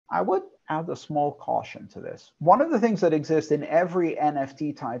I would add a small caution to this. One of the things that exists in every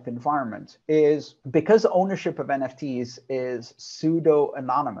NFT type environment is because ownership of NFTs is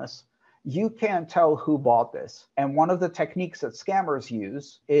pseudo-anonymous, you can't tell who bought this. And one of the techniques that scammers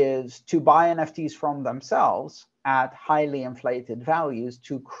use is to buy NFTs from themselves at highly inflated values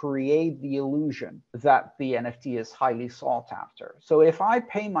to create the illusion that the NFT is highly sought after. So if I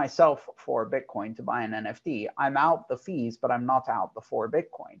pay myself for Bitcoin to buy an NFT, I'm out the fees, but I'm not out the 4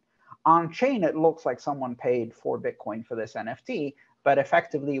 Bitcoin. On chain, it looks like someone paid 4 Bitcoin for this NFT, but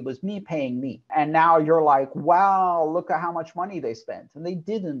effectively it was me paying me. And now you're like, wow, look at how much money they spent. And they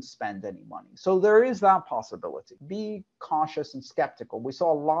didn't spend any money. So there is that possibility. Be cautious and skeptical. We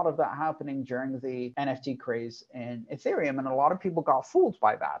saw a lot of that happening during the NFT craze in Ethereum. And a lot of people got fooled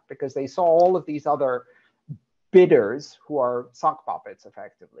by that because they saw all of these other bidders who are sock puppets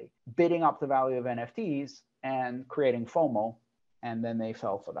effectively bidding up the value of NFTs and creating FOMO. And then they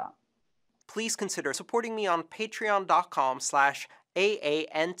fell for that. Please consider supporting me on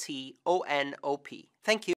patreon.com/aantonop. Thank you.